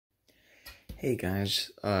Hey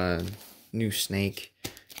guys, new snake.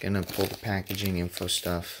 Gonna pull the packaging info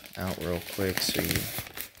stuff out real quick so you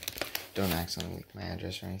don't accidentally leak my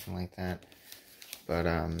address or anything like that. But,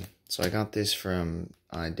 so I got this from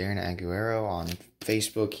Darren Aguero on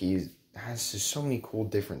Facebook. He has so many cool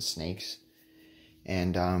different snakes.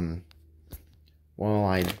 And, well,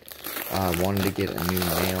 I wanted to get a new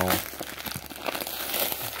male.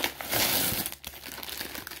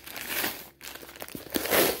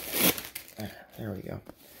 There we go.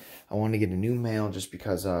 I wanted to get a new male just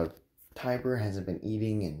because Tiber hasn't been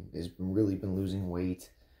eating and has really been losing weight.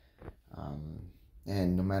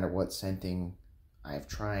 And no matter what scenting I've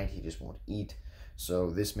tried, he just won't eat. So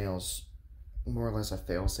this male's more or less a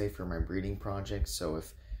fail-safe for my breeding project. So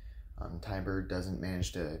if Tiber doesn't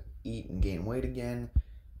manage to eat and gain weight again,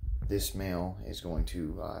 this male is going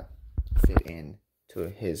to fit in to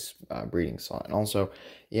his breeding slot. And also,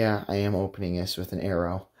 yeah, I am opening this with an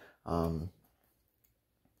arrow.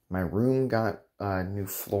 My room got new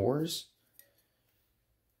floors,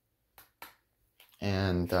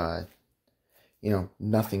 and, you know,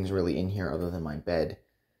 nothing's really in here other than my bed,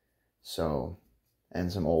 so,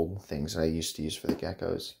 and some old things that I used to use for the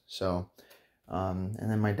geckos, so, and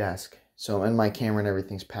then my desk, so, and my camera and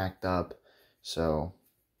everything's packed up, so,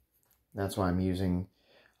 that's why I'm using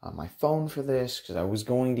my phone for this, because I was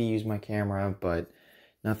going to use my camera, but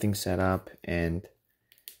nothing's set up, and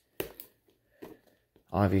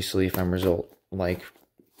obviously, if I'm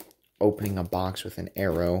opening a box with an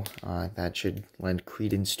arrow, that should lend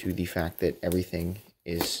credence to the fact that everything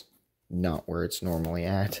is not where it's normally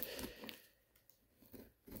at.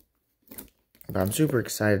 But I'm super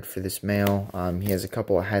excited for this male. He has a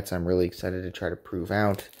couple of hets I'm really excited to try to prove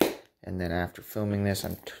out. And then after filming this,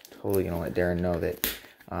 I'm totally going to let Darren know that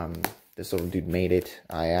this little dude made it.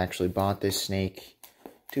 I actually bought this snake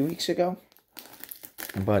 2 weeks ago.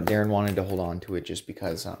 But Darren wanted to hold on to it just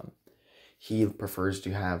because he prefers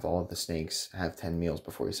to have all of the snakes have 10 meals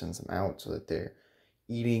before he sends them out so that they're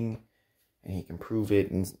eating and he can prove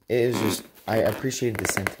it. And it is just, I appreciated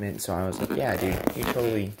the sentiment, so I was like, yeah, dude, you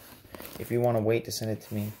totally, if you want to wait to send it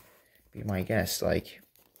to me, be my guest. Like,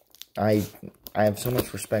 I have so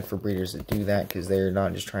much respect for breeders that do that because they're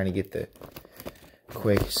not just trying to get the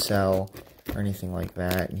quick sell or anything like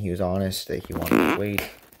that. And he was honest that he wanted to wait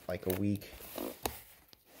like a week.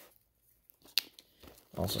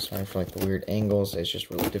 Also, sorry for like the weird angles. It's just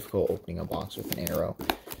really difficult opening a box with an arrow,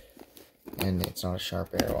 and it's not a sharp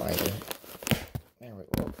arrow either. There we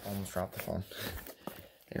go. Almost dropped the phone.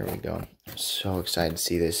 There we go. I'm so excited to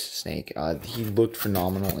see this snake. He looked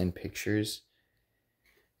phenomenal in pictures,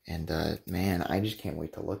 and man, I just can't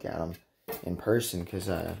wait to look at him in person because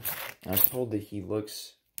I was told that he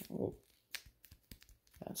looks. Oh,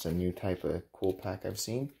 that's a new type of cool pack I've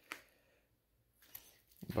seen.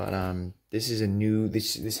 But, this is a new,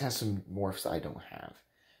 this has some morphs I don't have,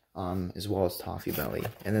 as well as Toffee Belly.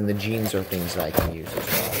 And then the jeans are things that I can use as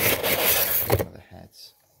well. Some of the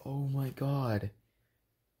hats. Oh my god.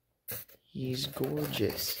 He's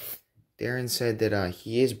gorgeous. Darren said that,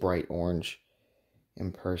 he is bright orange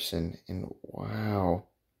in person, and wow.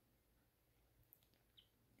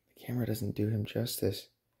 The camera doesn't do him justice.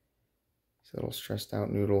 He's a little stressed out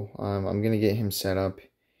noodle. I'm gonna get him set up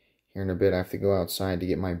here in a bit. I have to go outside to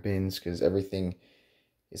get my bins because everything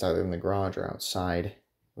is either in the garage or outside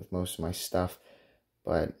with most of my stuff.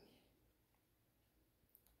 But,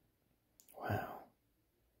 wow.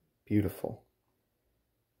 Beautiful.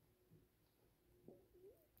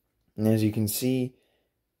 And as you can see,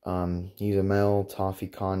 he's a male Toffee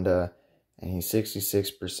Conda, and he's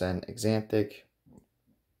 66% Axanthic.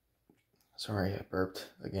 Sorry, I burped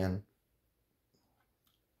again.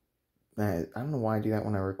 I don't know why I do that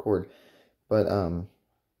when I record, but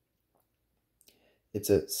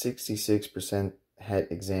it's a 66%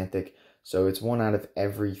 het Axanthic, so it's 1 out of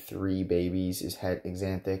every 3 babies is het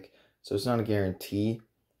Axanthic, so it's not a guarantee,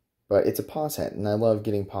 but it's a pos het, and I love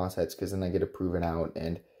getting pos hets because then I get to prove it out.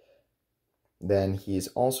 And then he's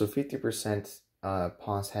also 50%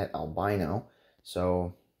 pos het albino,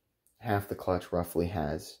 so half the clutch roughly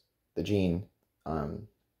has the gene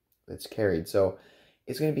that's carried, so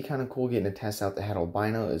it's going to be kind of cool getting to test out the het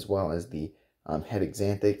albino as well as the het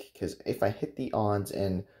Axanthic, because if I hit the odds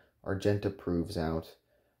and Argenta proves out,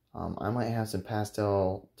 I might have some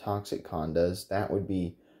pastel toxic condas. That would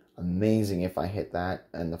be amazing if I hit that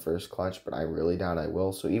in the first clutch, but I really doubt I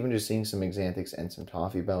will. So even just seeing some Axanthics and some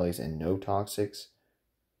Toffee Bellies and no toxics,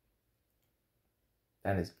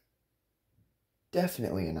 that is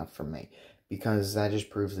definitely enough for me, because that just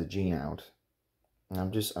proves the gene out. And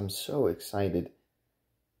I'm so excited.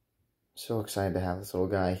 So excited to have this little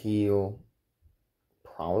guy. He'll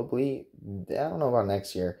probably, I don't know about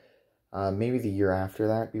next year, maybe the year after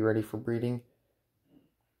that, be ready for breeding.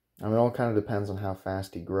 I mean, it all kind of depends on how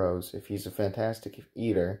fast he grows. If he's a fantastic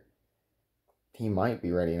eater, he might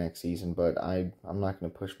be ready next season, but I'm not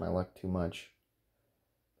going to push my luck too much.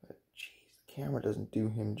 But, jeez, the camera doesn't do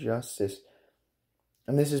him justice.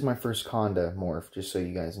 And this is my first Conda morph, just so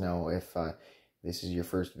you guys know, if this is your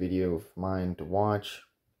first video of mine to watch.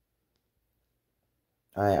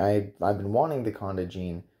 I've been wanting the Conda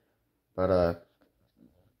gene, but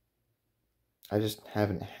I just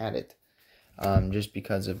haven't had it. Just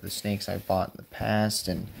because of the snakes I bought in the past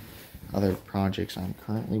and other projects I'm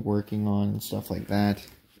currently working on and stuff like that.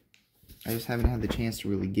 I just haven't had the chance to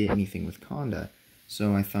really get anything with Conda.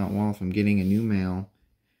 So I thought, well, if I'm getting a new male,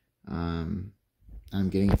 I'm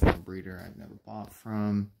getting it from a breeder I've never bought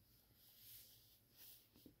from.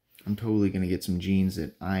 I'm totally going to get some genes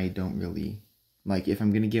that I don't really... Like, if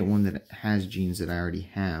I'm going to get one that has genes that I already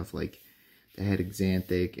have, like the head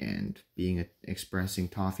Xanthic and being expressing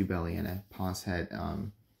Toffee Belly and a Pos head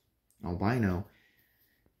albino,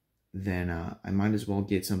 then I might as well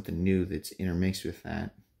get something new that's intermixed with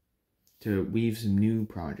that to weave some new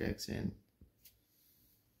projects in.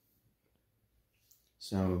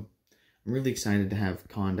 So I'm really excited to have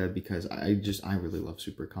Conda because I really love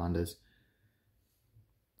Super Condas.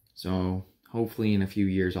 So hopefully in a few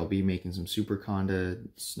years I'll be making some Super Conda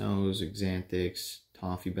Snows, Xanthics,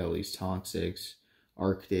 Toffee Bellies, Toxics,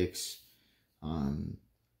 Arctics,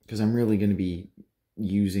 because I'm really going to be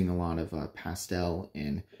using a lot of pastel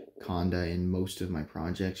and Conda in most of my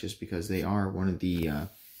projects, just because they are one of the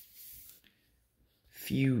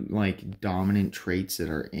few like dominant traits that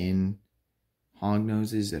are in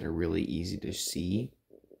hognoses that are really easy to see.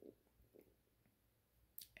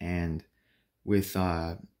 And with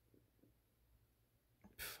I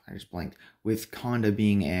just blanked. With Conda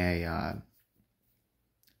being a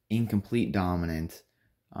incomplete dominant,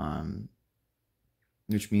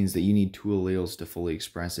 which means that you need 2 alleles to fully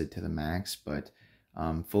express it to the max, but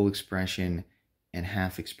full expression and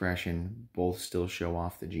half expression both still show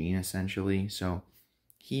off the gene, essentially. So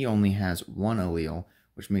he only has 1 allele,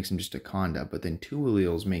 which makes him just a Conda, but then 2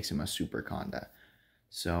 alleles makes him a Super Conda.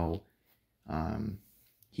 So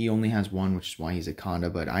he only has 1, which is why he's a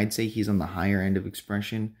Conda, but I'd say he's on the higher end of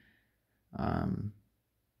expression,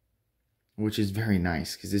 which is very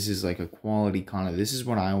nice, because this is like a quality Conda. This is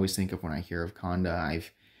what I always think of when I hear of Conda.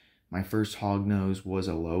 My first hognose was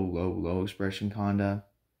a low expression Conda.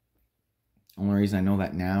 The only reason I know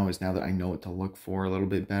that now is now that I know what to look for a little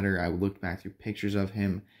bit better. I looked back through pictures of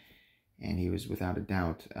him, and he was without a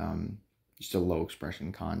doubt just a low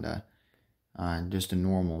expression Conda. Just a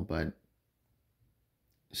normal, but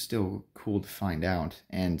still cool to find out.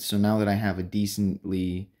 And so now that I have a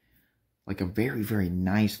decently, like a very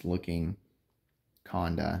nice looking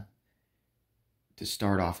Conda to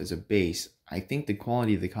start off as a base, I think the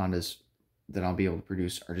quality of the Condas that I'll be able to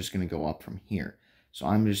produce are just going to go up from here. So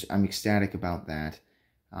I'm ecstatic about that.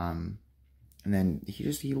 And then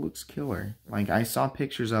he looks killer. Like, I saw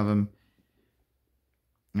pictures of him,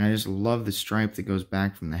 and I just love the stripe that goes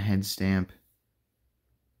back from the head stamp.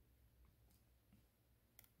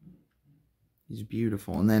 He's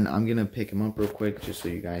beautiful. And then I'm going to pick him up real quick just so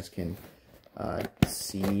you guys can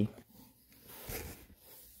see.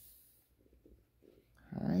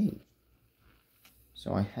 Alright.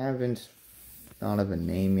 So I haven't thought of a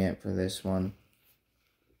name yet for this one.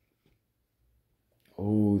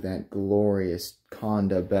 Oh, that glorious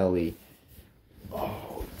Conda belly.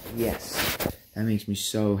 Oh, yes. That makes me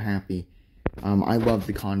so happy. I love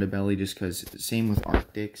the Conda belly just because, same with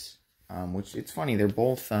Arctics. Which, it's funny, they're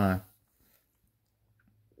both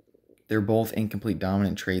incomplete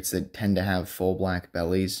dominant traits that tend to have full black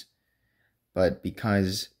bellies. But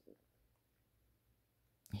because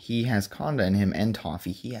he has Conda in him and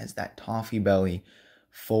Toffee, he has that Toffee belly,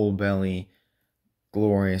 full belly,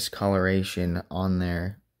 glorious coloration on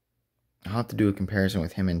there. I'll have to do a comparison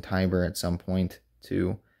with him and Tiber at some point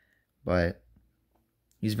too, but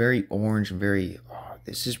he's very orange and very,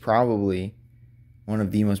 this is probably one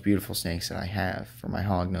of the most beautiful snakes that I have for my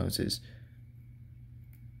hognoses.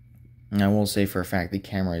 And I will say for a fact the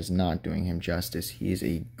camera is not doing him justice. He is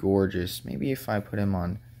a gorgeous, maybe if I put him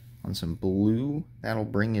on some blue, that'll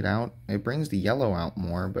bring it out. It brings the yellow out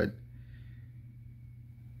more, but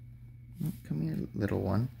come here, little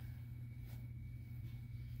one.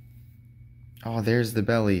 Oh, there's the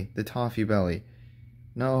belly, the Toffee belly.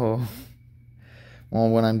 No. Well,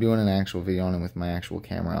 when I'm doing an actual video on him with my actual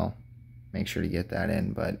camera, I'll make sure to get that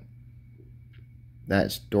in, but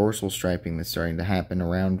that's dorsal striping that's starting to happen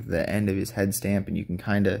around the end of his head stamp, and you can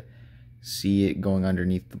kind of see it going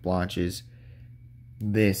underneath the blotches.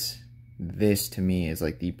 this to me is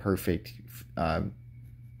like the perfect, the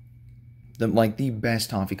best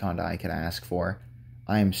Toffee Conda I could ask for.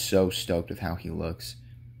 I am so stoked with how he looks.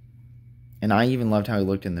 And I even loved how he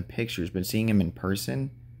looked in the pictures, but seeing him in person,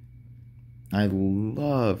 I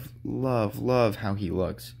love how he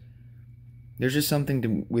looks. There's just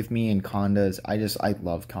something with me and Condas. I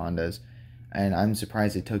love Condas. And I'm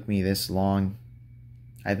surprised it took me this long.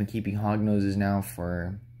 I've been keeping hognoses now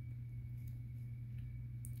for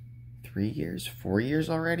 3 years, 4 years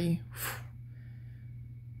already.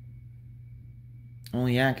 Oh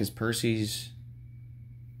yeah, because Percy's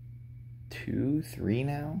 2, 3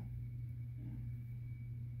 now.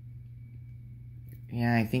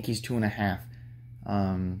 Yeah, I think he's 2.5.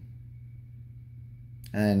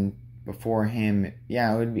 And before him,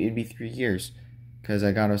 yeah, it'd be 3 years, because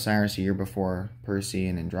I got Osiris a year before Percy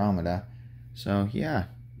and Andromeda. So yeah.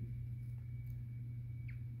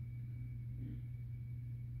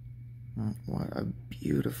 What a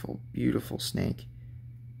beautiful, beautiful snake.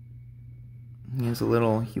 He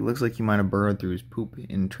looks like he might have burrowed through his poop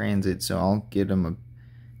in transit, so I'll give him a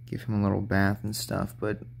little bath and stuff.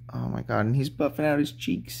 But oh my god, and he's buffing out his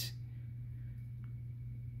cheeks.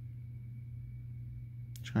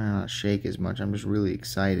 Trying not to shake as much. I'm just really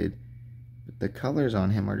excited. But the colors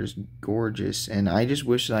on him are just gorgeous, and I just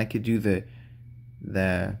wish that I could do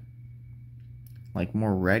the like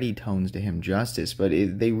more reddy tones to him justice, but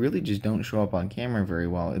they really just don't show up on camera very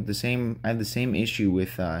well. I have the same issue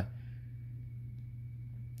with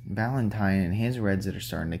Valentine and his reds that are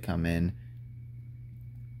starting to come in.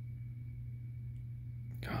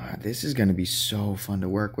 God, this is going to be so fun to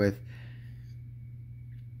work with.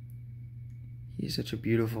 He's such a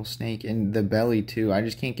beautiful snake. And the belly, too. I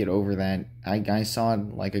just can't get over that. I saw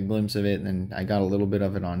like a glimpse of it, and then I got a little bit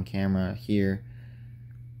of it on camera here.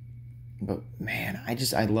 But, man,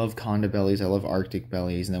 I love Conda bellies. I love Arctic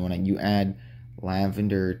bellies. And then when you add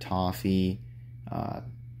lavender, toffee,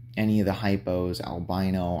 any of the hypos,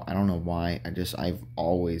 albino, I don't know why. I've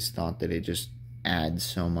always thought that it just adds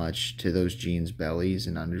so much to those jeans' bellies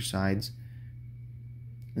and undersides.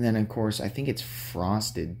 And then, of course, I think it's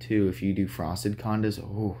frosted, too. If you do frosted Condas,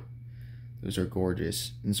 oh, those are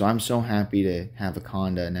gorgeous. And so I'm so happy to have a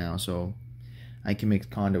Conda now. So I can mix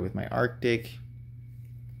Conda with my Arctic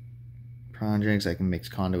projects. I can mix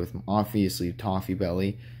Conda with, obviously, Toffee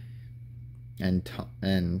Belly.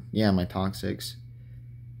 And yeah, my Toxics.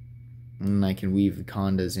 And I can weave the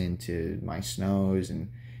Condas into my Snows and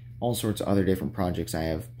all sorts of other different projects I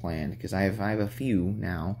have planned. Because I have a few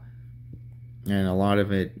now. And a lot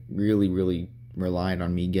of it really relied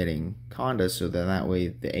on me getting Condas, so that way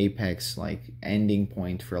the apex ending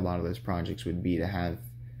point for a lot of those projects would be to have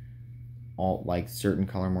all certain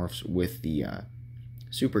color morphs with the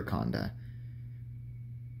Super Conda.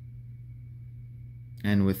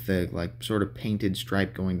 And with the sort of painted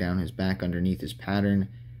stripe going down his back underneath his pattern,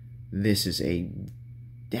 this is a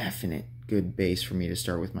definite good base for me to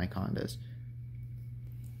start with my Condas.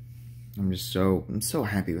 I'm so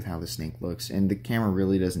happy with how the snake looks, and the camera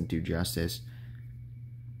really doesn't do justice.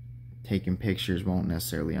 Taking pictures won't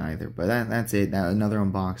necessarily either, but that's it. Another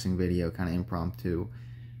unboxing video, kind of impromptu.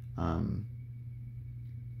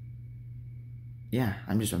 Yeah,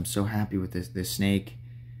 I'm so happy with this snake.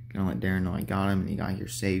 Gonna let Darren know I got him and he got here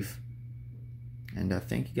safe. And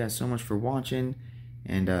thank you guys so much for watching.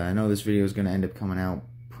 And I know this video is gonna end up coming out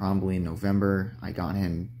probably in November. I got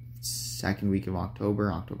him second week of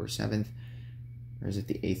October, October 7th. Or is it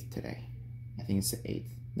the 8th today? I think it's the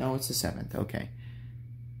 8th. No, it's the 7th. Okay.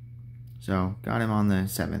 So, got him on the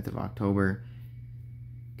 7th of October.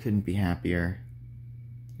 Couldn't be happier.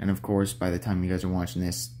 And of course, by the time you guys are watching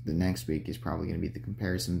this, the next week is probably going to be the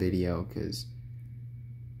comparison video,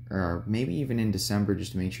 or maybe even in December,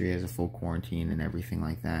 just to make sure he has a full quarantine and everything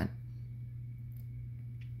like that.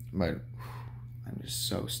 But I'm just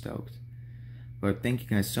so stoked. But thank you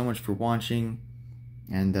guys so much for watching,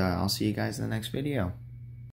 and I'll see you guys in the next video.